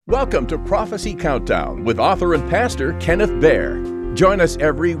Welcome to Prophecy Countdown with author and pastor Kenneth Baer. Join us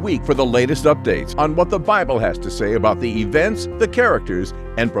every week for the latest updates on what the Bible has to say about the events, the characters,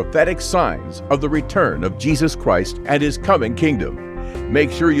 and prophetic signs of the return of Jesus Christ and His coming kingdom.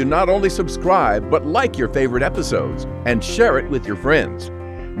 Make sure you not only subscribe, but like your favorite episodes and share it with your friends.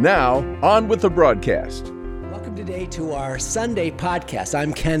 Now, on with the broadcast. Welcome today to our Sunday podcast.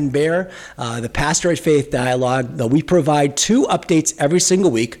 I'm Ken Baer, the pastor at Faith Dialogue. We provide 2 updates every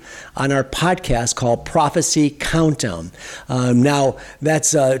single week on our podcast called Prophecy Countdown. Now,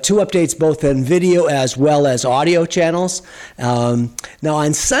 that's 2 updates both in video as well as audio channels. Now,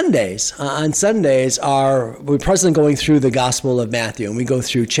 on Sundays, we're presently going through the Gospel of Matthew, and we go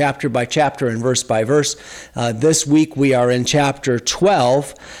through chapter by chapter and verse by verse. This week, we are in chapter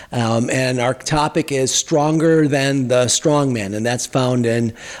 12, and our topic is Stronger Than the Strong Man, and that's found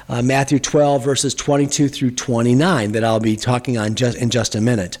in Matthew 12, verses 22 through 29, that I'll be talking on in just a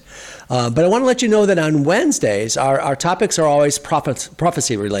minute. But I want to let you know that on Wednesdays, our topics are always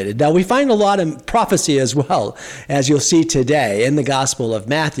prophecy related. Now, we find a lot of prophecy as well, as you'll see today in the Gospel of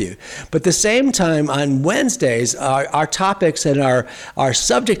Matthew. But at the same time, on Wednesdays, our topics and our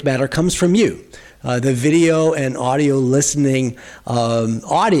subject matter comes from you. The video and audio listening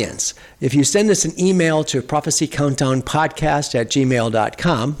audience. If you send us an email to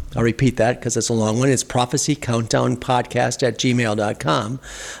prophecycountdownpodcast@gmail.com, I'll repeat that because it's a long one. It's prophecycountdownpodcast@gmail.com.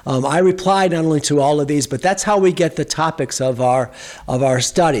 I reply not only to all of these, but that's how we get the topics of our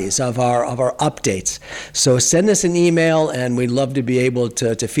studies, of our updates. So send us an email, and we'd love to be able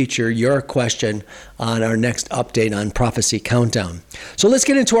to feature your question on our next update on Prophecy Countdown. So let's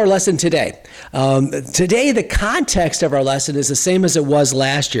get into our lesson today. Today, the context of our lesson is the same as it was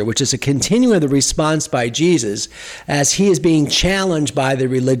last year, which is a continuing the response by Jesus as he is being challenged by the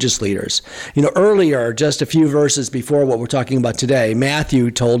religious leaders. You know, earlier, just a few verses before what we're talking about today,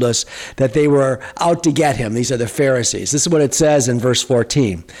 Matthew told us that they were out to get him. These are the Pharisees. This is what it says in verse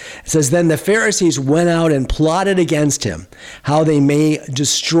 14. It says, "Then the Pharisees went out and plotted against him, how they may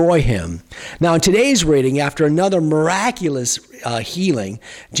destroy him." Now, in today's reading, after another miraculous healing,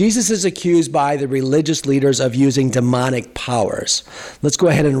 Jesus is accused by the religious leaders of using demonic powers. Let's go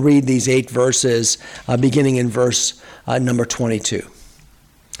ahead and read these 8 verses, beginning in verse number 22.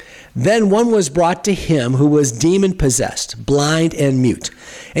 "Then one was brought to him who was demon-possessed, blind and mute,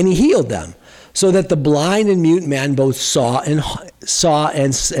 and he healed them, so that the blind and mute man both saw and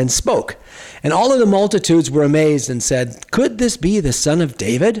spoke. And all of the multitudes were amazed and said, 'Could this be the Son of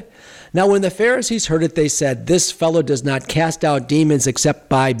David?' Now when the Pharisees heard it, they said, 'This fellow does not cast out demons except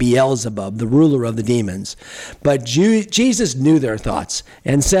by Beelzebub, the ruler of the demons.' But Jesus knew their thoughts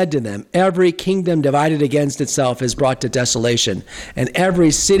and said to them, 'Every kingdom divided against itself is brought to desolation, and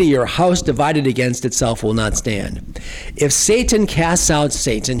every city or house divided against itself will not stand. If Satan casts out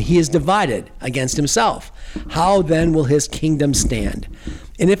Satan, he is divided against himself. How then will his kingdom stand?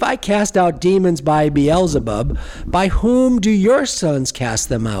 And if I cast out demons by Beelzebub, by whom do your sons cast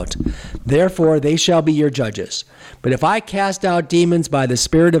them out? Therefore they shall be your judges. But if I cast out demons by the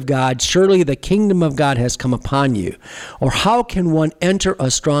Spirit of God, surely the kingdom of God has come upon you. Or how can one enter a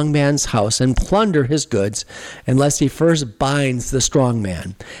strong man's house and plunder his goods, unless he first binds the strong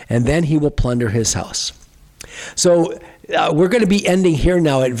man, and then he will plunder his house?'" So we're going to be ending here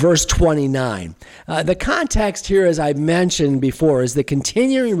now at verse 29. The context here, as I mentioned before, is the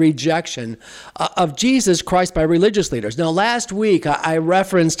continuing rejection of Jesus Christ by religious leaders. Now, last week, I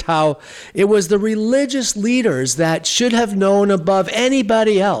referenced how it was the religious leaders that should have known above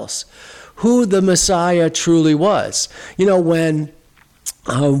anybody else who the Messiah truly was. You know, when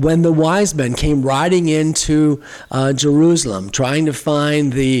the wise men came riding into Jerusalem, trying to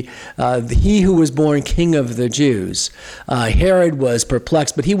find he who was born King of the Jews, Herod was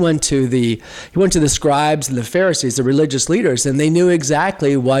perplexed. But he went to the scribes and the Pharisees, the religious leaders, and they knew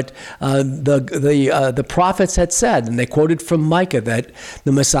exactly what the prophets had said, and they quoted from Micah that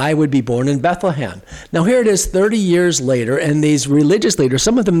the Messiah would be born in Bethlehem. Now here it is, 30 years later, and these religious leaders,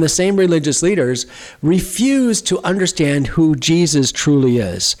 some of them the same religious leaders, refused to understand who Jesus truly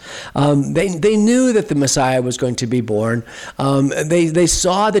is. They knew that the Messiah was going to be born. They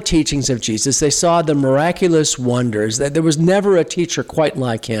saw the teachings of Jesus. They saw the miraculous wonders. That there was never a teacher quite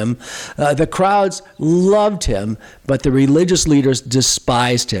like him. The crowds loved him, but the religious leaders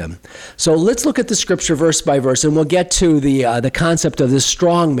despised him. So let's look at the scripture verse by verse, and we'll get to the concept of this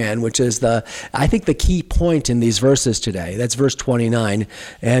strong man, which is I think the key point in these verses today. That's verse 29,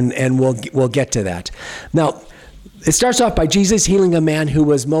 and we'll get to that. Now, It starts off by Jesus healing a man who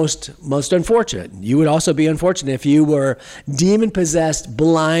was most unfortunate. You would also be unfortunate if you were demon-possessed,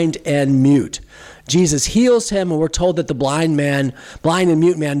 blind, and mute. Jesus heals him, and we're told that the blind and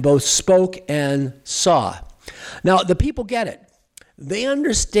mute man both spoke and saw. Now, the people get it. They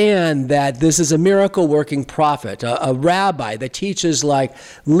understand that this is a miracle-working prophet, a rabbi that teaches like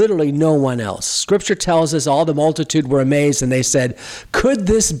literally no one else. Scripture tells us all the multitude were amazed, and they said, "Could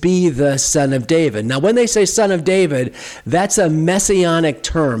this be the Son of David?" Now, when they say Son of David, that's a messianic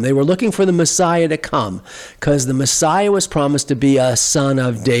term. They were looking for the Messiah to come because the Messiah was promised to be a son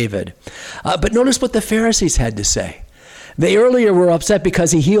of David. But notice what the Pharisees had to say. They earlier were upset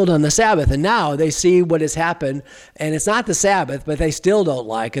because he healed on the Sabbath, and now they see what has happened, and it's not the Sabbath, but they still don't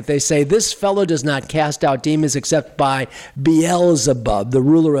like it. They say, "This fellow does not cast out demons except by Beelzebub, the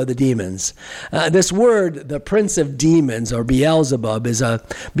ruler of the demons." This word, the prince of demons, or Beelzebub, is a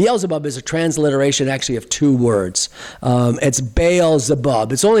transliteration actually of two words. It's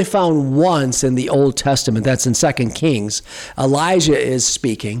Baal-zebub. It's only found once in the Old Testament. That's in 2 Kings. Elijah is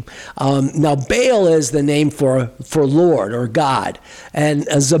speaking. Now, Baal is the name for Lord, or God. And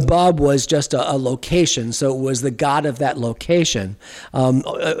Zebub was just a location, so it was the God of that location.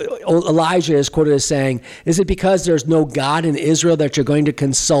 Elijah is quoted as saying, "Is it because there's no God in Israel that you're going to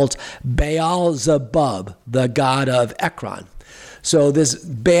consult Baal-zebub, the god of Ekron?" So this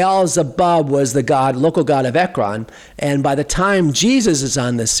Baal-zebub was the local god of Ekron, and by the time Jesus is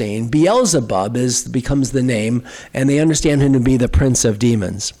on the scene, Beelzebub becomes the name, and they understand him to be the prince of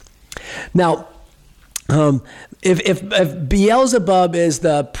demons. Now, if Beelzebub is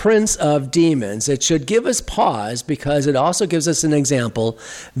the prince of demons, it should give us pause because it also gives us an example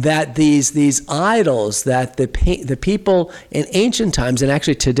that these idols that the people in ancient times, and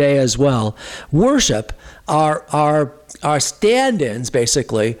actually today as well, worship are stand-ins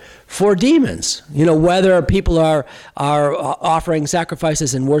basically for demons. You know, whether people are offering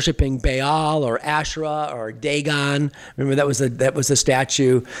sacrifices and worshiping Baal or Asherah or Dagon. Remember that was the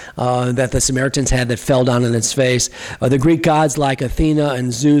statue that the Samaritans had that fell down on its face. The Greek gods like Athena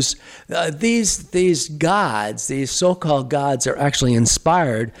and Zeus. These gods, these so-called gods, are actually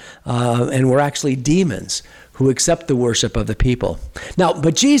inspired and were actually demons who accept the worship of the people. Now,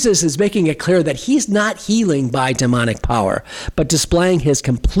 but Jesus is making it clear that he's not healing by demonic power, but displaying his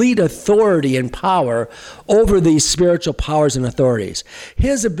complete authority and power over these spiritual powers and authorities.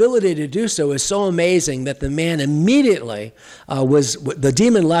 His ability to do so is so amazing that the man immediately the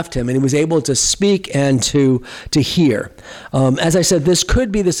demon left him, and he was able to speak and to hear. As I said, this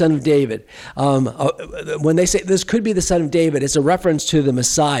could be the Son of David. When they say this could be the Son of David, it's a reference to the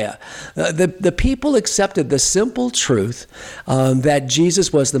Messiah. The people accepted the simple truth that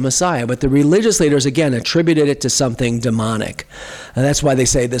Jesus was the Messiah, but the religious leaders, again, attributed it to something demonic. And that's why they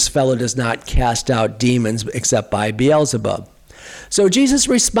say this fellow does not cast out demons except by Beelzebub. So Jesus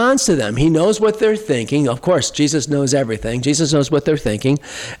responds to them. He knows what they're thinking. Of course, Jesus knows everything. Jesus knows what they're thinking.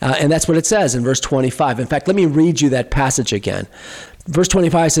 And that's what it says in verse 25. In fact, let me read you that passage again. Verse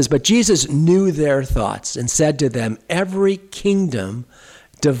 25 says, "But Jesus knew their thoughts and said to them, 'Every kingdom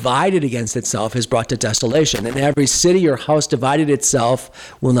divided against itself is brought to desolation, and every city or house divided itself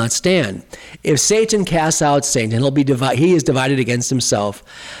will not stand. If Satan casts out Satan, he is divided against himself.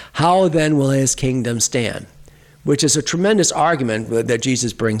 How then will his kingdom stand?'" Which is a tremendous argument that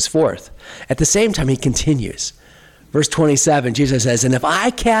Jesus brings forth. At the same time, he continues. Verse 27, Jesus says, "And if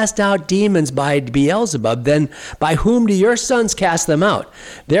I cast out demons by Beelzebub, then by whom do your sons cast them out?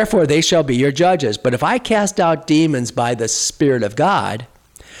 Therefore they shall be your judges. But if I cast out demons by the Spirit of God,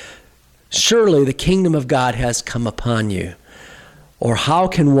 surely the kingdom of God has come upon you. Or how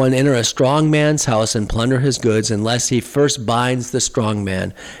can one enter a strong man's house and plunder his goods unless he first binds the strong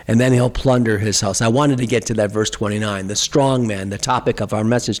man, and then he'll plunder his house?" I wanted to get to that verse 29, the strong man, the topic of our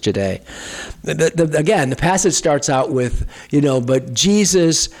message today. Again, the passage starts out with, but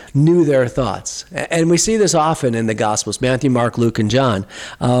Jesus knew their thoughts. And we see this often in the Gospels, Matthew, Mark, Luke, and John.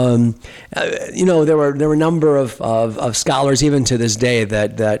 There were a number of scholars even to this day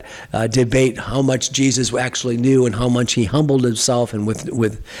that debate how much Jesus actually knew and how much he humbled himself and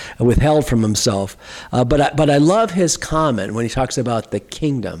withheld from himself. But I love his comment when he talks about the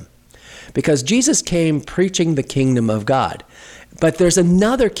kingdom, because Jesus came preaching the kingdom of God. But there's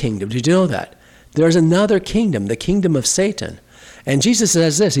another kingdom. Did you know that? There's another kingdom, the kingdom of Satan. And Jesus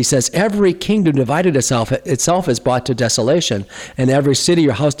says this, he says, every kingdom divided itself is brought to desolation, and every city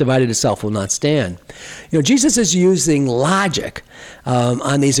or house divided itself will not stand. Jesus is using logic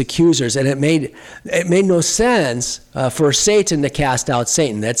on these accusers, and it made no sense for Satan to cast out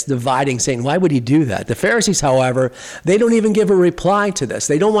Satan. That's dividing Satan. Why would he do that? The Pharisees, however, they don't even give a reply to this.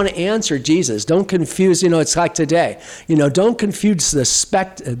 They don't want to answer Jesus. Don't confuse, it's like today. Don't confuse the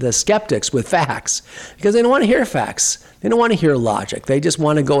skeptics with facts, because they don't want to hear facts. They don't want to hear logic. They just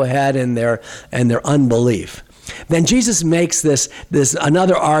want to go ahead in their unbelief. Then Jesus makes this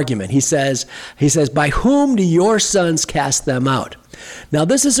another argument. He says, by whom do your sons cast them out? Now,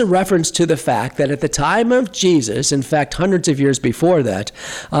 this is a reference to the fact that at the time of Jesus, in fact, hundreds of years before that,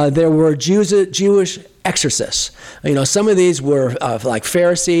 there were Jewish exorcists. Some of these were like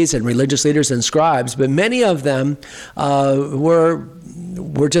Pharisees and religious leaders and scribes, but many of them were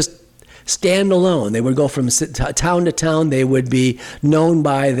just stand alone. They would go from town to town. They would be known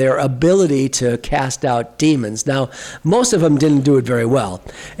by their ability to cast out demons. Now, most of them didn't do it very well.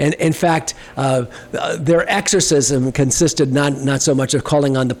 And in fact, their exorcism consisted not so much of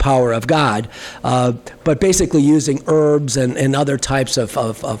calling on the power of God, but basically using herbs and other types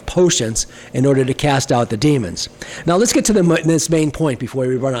of potions in order to cast out the demons. Now, let's get to this main point before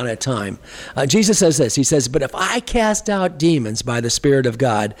we run out of time. Jesus says this. He says, but if I cast out demons by the Spirit of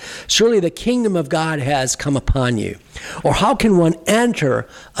God, surely the kingdom of God has come upon you. Or how can one enter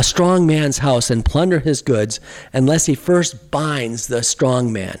a strong man's house and plunder his goods unless he first binds the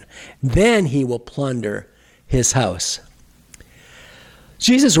strong man? Then he will plunder his house.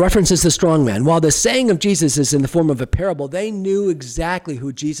 Jesus references the strong man. While the saying of Jesus is in the form of a parable, they knew exactly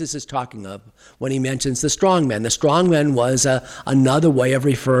who Jesus is talking of when he mentions the strong man. The strong man was another way of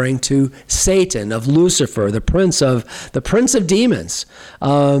referring to Satan, of Lucifer, the prince of demons.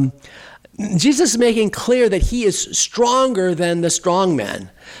 Jesus is making clear that he is stronger than the strong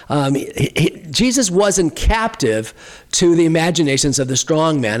man. Jesus wasn't captive to the imaginations of the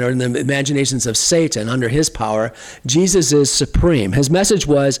strong man or the imaginations of Satan under his power. Jesus is supreme. His message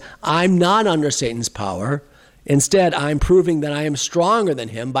was, I'm not under Satan's power. Instead, I'm proving that I am stronger than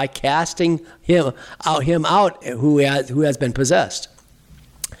him by casting him out who has been possessed.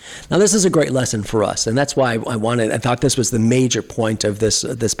 Now, this is a great lesson for us, and that's why I thought this was the major point of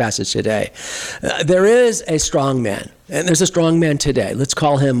this passage today. There is a strong man, and there's a strong man today. Let's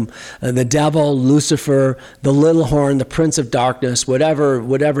call him the devil, Lucifer, the little horn, the prince of darkness,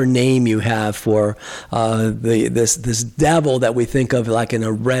 whatever name you have for this devil that we think of like in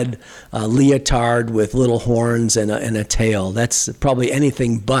a red leotard with little horns and a tail. That's probably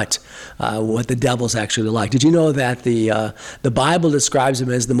anything but what the devil's actually like. Did you know that the Bible describes him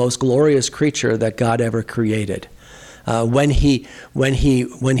as the most glorious creature that God ever created? When he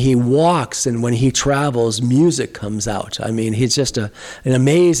walks and when he travels, music comes out. I mean, he's just an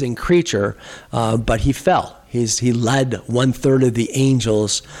amazing creature, but he fell. He led 1/3 of the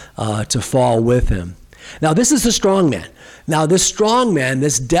angels to fall with him. Now, this is the strong man. Now, this strong man,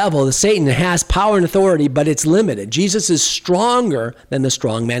 this devil, the Satan, has power and authority, but it's limited. Jesus is stronger than the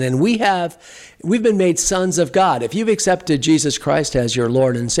strong man, and we've been made sons of God. If you've accepted Jesus Christ as your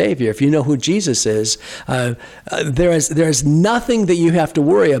Lord and Savior, if you know who Jesus is, there is nothing that you have to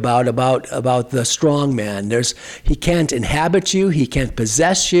worry about the strong man. He can't inhabit you, he can't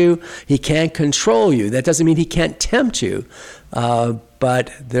possess you, he can't control you. That doesn't mean he can't tempt you.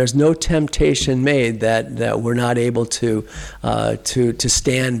 But there's no temptation made that we're not able to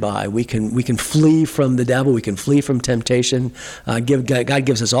stand by. We can flee from the devil. We can flee from temptation. God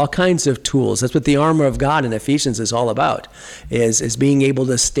gives us all kinds of tools. That's what the armor of God in Ephesians is all about, is being able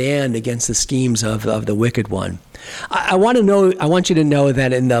to stand against the schemes of the wicked one. I want you to know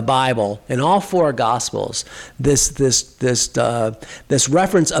that in the Bible, in all 4 Gospels, this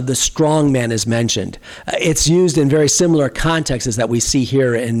reference of the strong man is mentioned. It's used in very similar contexts as that we see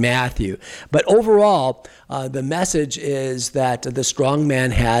here in Matthew. But overall, the message is that the strong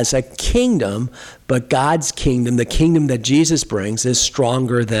man has a kingdom, but God's kingdom, the kingdom that Jesus brings, is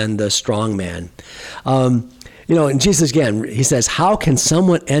stronger than the strong man. And Jesus, again, he says, how can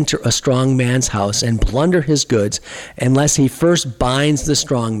someone enter a strong man's house and plunder his goods unless he first binds the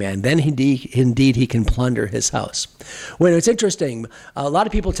strong man? Then indeed he can plunder his house. Well, it's interesting. A lot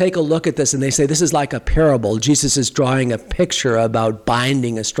of people take a look at this and they say this is like a parable. Jesus is drawing a picture about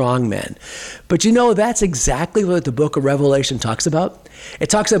binding a strong man. But that's exactly what the book of Revelation talks about. It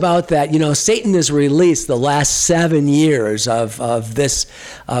talks about that, Satan is released the last 7 years of this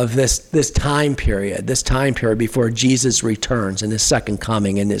time period, before Jesus returns in his second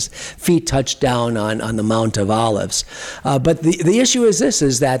coming and his feet touch down on the Mount of Olives. But the issue is this,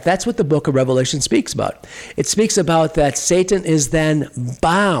 is that that's what the book of Revelation speaks about. It speaks about that Satan is then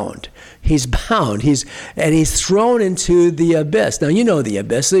bound. He's bound. He's thrown into the abyss. Now, you know the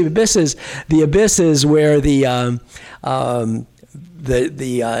abyss. The abyss is where the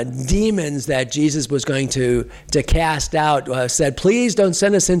demons that Jesus was going to cast out said, please don't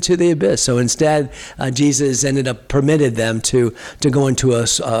send us into the abyss. So instead, Jesus ended up permitted them to go into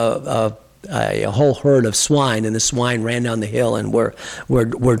a whole herd of swine, and the swine ran down the hill and were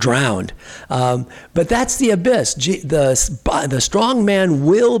drowned. But that's the abyss. The strong man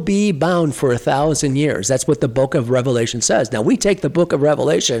will be bound for 1,000 years. That's what the book of Revelation says. Now, we take the book of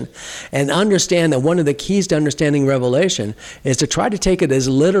Revelation and understand that one of the keys to understanding Revelation is to try to take it as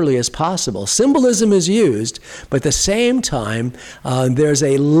literally as possible. Symbolism is used, but at the same time, there's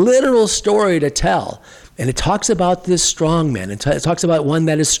a literal story to tell. And it talks about this strong man. It talks about one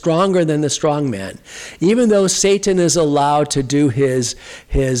that is stronger than the strong man. Even though Satan is allowed to do his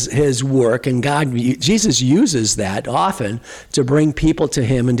work, and Jesus uses that often to bring people to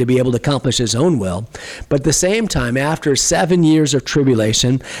him and to be able to accomplish his own will. But at the same time, after 7 years of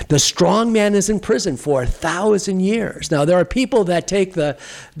tribulation, the strong man is in prison for 1,000 years. Now, there are people that take the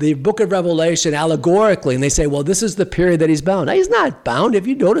book of Revelation allegorically, and they say, well, this is the period that he's bound. Now, he's not bound. Have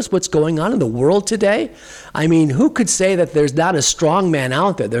you noticed what's going on in the world today? I mean, who could say that there's not a strong man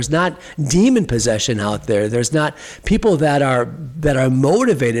out there? There's not demon possession out there. There's not people that are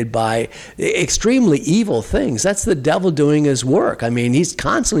motivated by extremely evil things. That's the devil doing his work. I mean, he's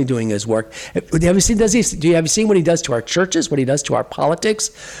constantly doing his work. Have you seen what he does to our churches? What he does to our politics?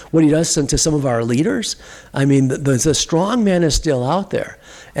 What he does to some of our leaders? I mean, the strong man is still out there.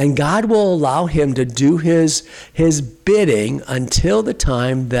 And God will allow him to do his bidding until the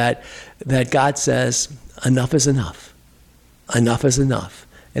time that God says, enough is enough. Enough is enough.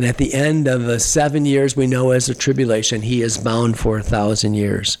 And at the end of the 7 years we know as a tribulation, he is bound for 1,000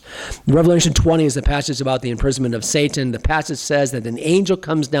 years. Revelation 20 is the passage about the imprisonment of Satan. The passage says that an angel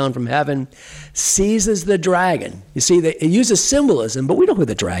comes down from heaven, seizes the dragon. You see, it uses symbolism, but we know who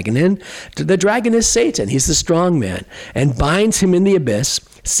the dragon is. The dragon is Satan. He's the strong man. And binds him in the abyss,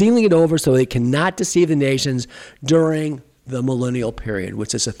 sealing it over so they cannot deceive the nations during the millennial period,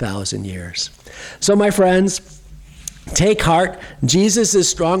 which is 1,000 years. So, my friends, take heart. Jesus is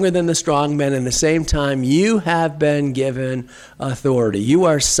stronger than the strong man. And at the same time, you have been given authority. You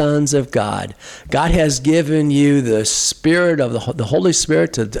are sons of God. God has given you the Spirit of the Holy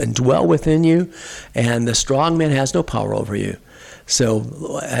Spirit to dwell within you, and the strong man has no power over you.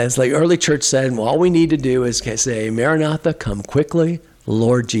 So, as the early church said, all we need to do is say, Maranatha, come quickly,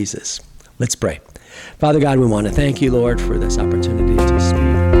 Lord Jesus. Let's pray. Father God, we want to thank you, Lord, for this opportunity to speak.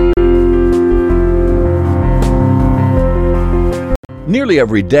 Nearly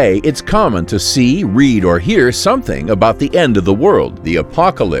every day, it's common to see, read, or hear something about the end of the world, the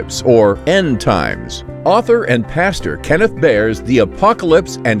apocalypse, or end times. Author and pastor Kenneth Baer's The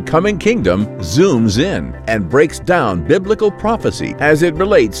Apocalypse and Coming Kingdom zooms in and breaks down biblical prophecy as it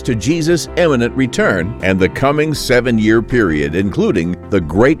relates to Jesus' imminent return and the coming 7-year period, including the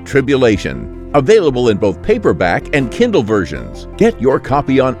Great Tribulation. Available in both paperback and Kindle versions. Get your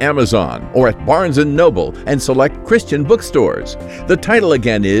copy on Amazon or at Barnes & Noble and select Christian bookstores. The title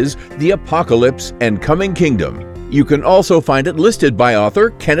again is The Apocalypse and Coming Kingdom. You can also find it listed by author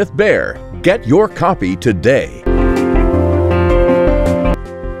Kenneth Baer. Get your copy today.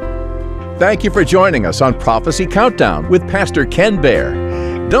 Thank you for joining us on Prophecy Countdown with Pastor Ken Baer.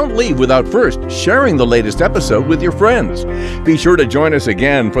 Don't leave without first sharing the latest episode with your friends. Be sure to join us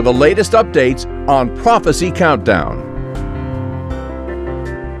again for the latest updates on Prophecy Countdown.